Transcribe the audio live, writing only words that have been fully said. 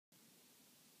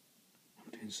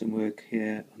some work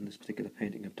here on this particular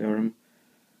painting of Durham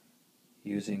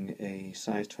using a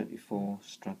size 24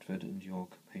 Stratford and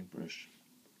York paintbrush.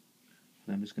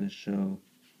 And I'm just going to show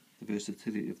the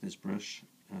versatility of this brush,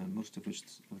 most of which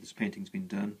of this painting has been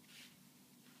done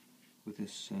with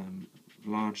this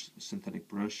large synthetic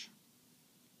brush,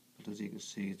 but as you can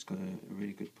see it's got a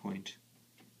really good point,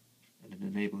 and it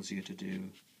enables you to do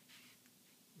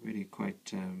really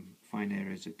quite fine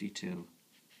areas of detail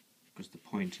because the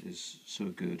point is so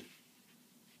good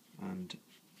and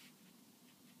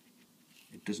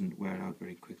it doesn't wear out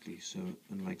very quickly. So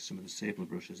unlike some of the sable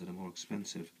brushes that are more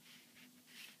expensive,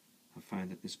 I find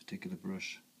that this particular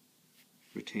brush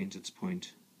retains its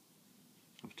point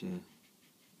after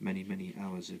many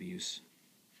hours of use.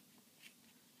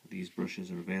 These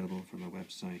brushes are available from our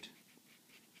website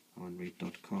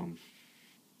alanreid.com.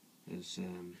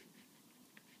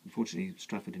 Unfortunately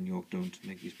Stratford and York don't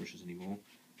make these brushes anymore,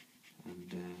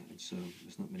 and so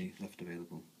there's not many left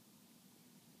available.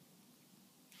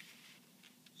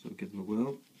 So give them a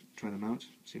whirl, try them out,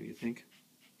 see what you think.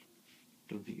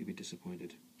 Don't think you'll be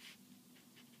disappointed.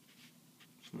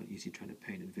 It's not easy trying to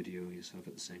paint and video yourself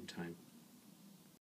at the same time.